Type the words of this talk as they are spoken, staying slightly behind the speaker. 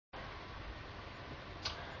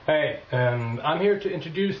Hey, I'm here to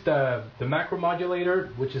introduce the macro modulator,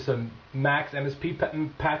 which is a Max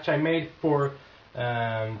MSP patch I made for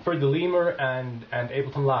the Lemur and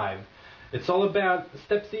Ableton Live. It's all about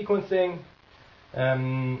step sequencing,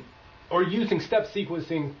 or using step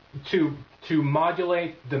sequencing to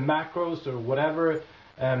modulate the macros or whatever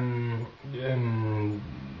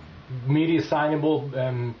media assignable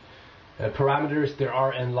parameters there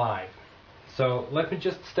are in Live. So let me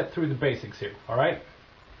just step through the basics here, alright?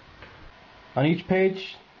 On each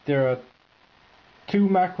page there are two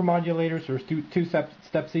macro modulators or two step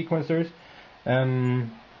sequencers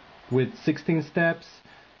with 16 steps,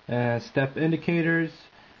 step indicators.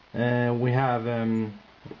 We have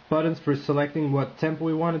buttons for selecting what tempo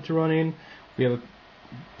we want it to run in. We have a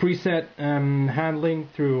preset handling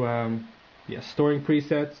through storing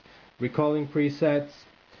presets, recalling presets,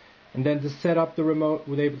 and then to set up the remote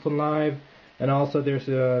with Ableton Live. And also there's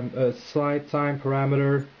a slide time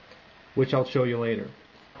parameter, which I'll show you later.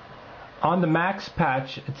 On the Max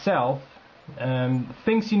patch itself,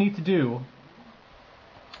 things you need to do.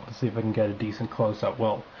 Let's see if I can get a decent close-up.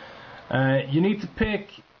 Well, you need to pick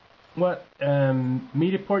what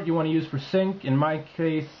media port you want to use for sync. In my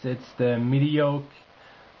case, it's the Mediocre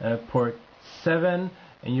port 7,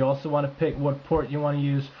 and you also want to pick what port you want to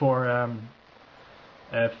use for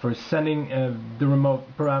sending the remote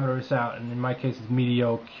parameters out. And in my case, it's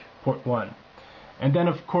Mediocre port 1. And then,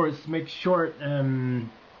 of course, make sure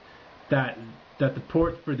that the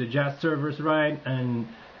port for the Jazz server is right, and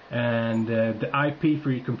the IP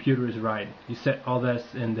for your computer is right. You set all this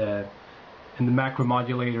in the macro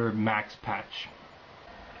modulator Max patch.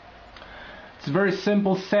 It's a very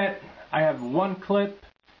simple set. I have one clip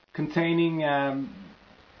containing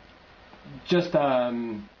just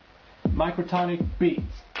microtonic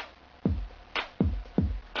beats.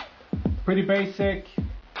 Pretty basic.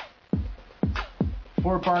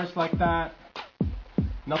 4 bars like that.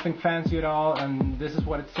 Nothing fancy at all, and this is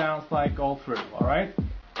what it sounds like all through, alright?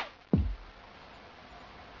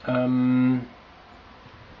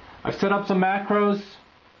 I've set up some macros,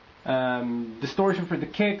 distortion for the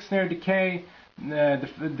kick, snare decay,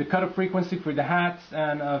 the cutoff frequency for the hats,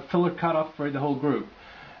 and a filler cutoff for the whole group.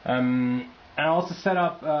 And I also set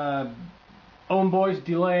up own voice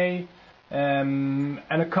delay and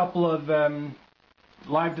a couple of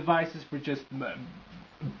live devices for just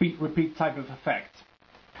beat repeat type of effect.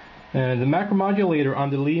 The macro modulator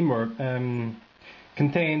on the Lemur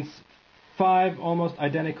contains 5 almost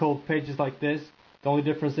identical pages like this. The only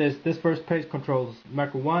difference is this first page controls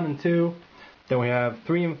macro 1 and 2. Then we have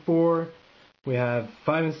 3 and 4. We have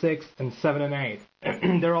 5 and 6 and 7 and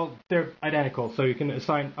 8. they're identical, so you can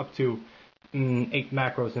assign up to 8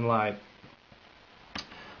 macros in Live.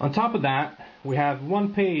 On top of that, we have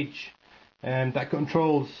one page that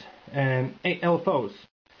controls 8 LFOs,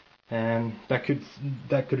 and that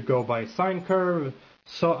could go by sine curve,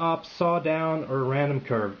 saw up, saw down, or random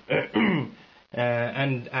curve,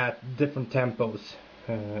 and at different tempos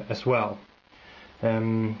as well.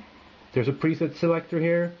 There's a preset selector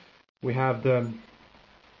here. We have the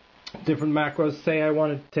different macros. Say I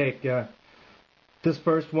want to take this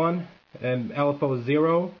first one, LFO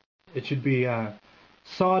 0. It should be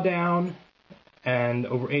saw down and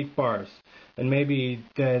over 8 bars. And maybe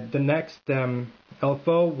the next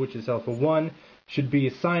LFO, which is LFO 1, should be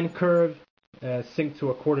a sine curve synced to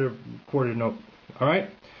a quarter note. Alright?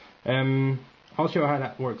 I'll show you how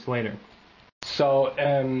that works later. So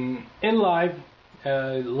in Live,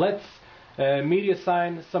 let's media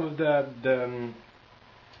assign some of the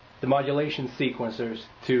modulation sequencers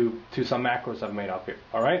to some macros I've made up here.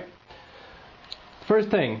 Alright? First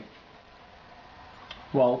thing,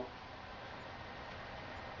 well,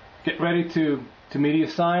 get ready to media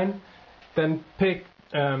assign, then pick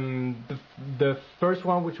the first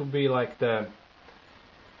one, which will be like the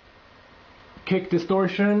kick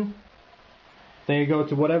distortion. Then you go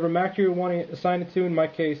to whatever macro you want to assign it to. In my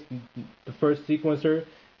case, the first sequencer.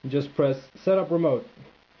 And just press set up remote,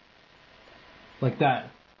 like that,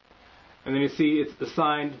 and then you see it's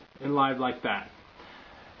assigned in Live like that.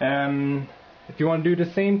 If you want to do the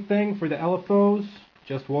same thing for the LFOs,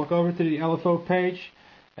 just walk over to the LFO page.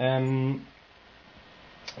 In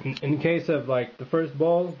case of like the first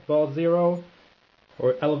ball 0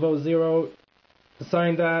 or LFO 0,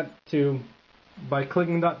 assign that to by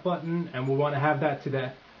clicking that button, and we want to have that to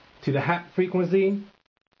the hat frequency,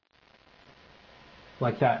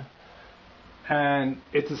 like that, and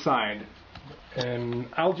it's assigned. And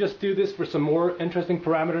I'll just do this for some more interesting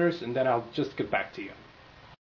parameters, and then I'll just get back to you.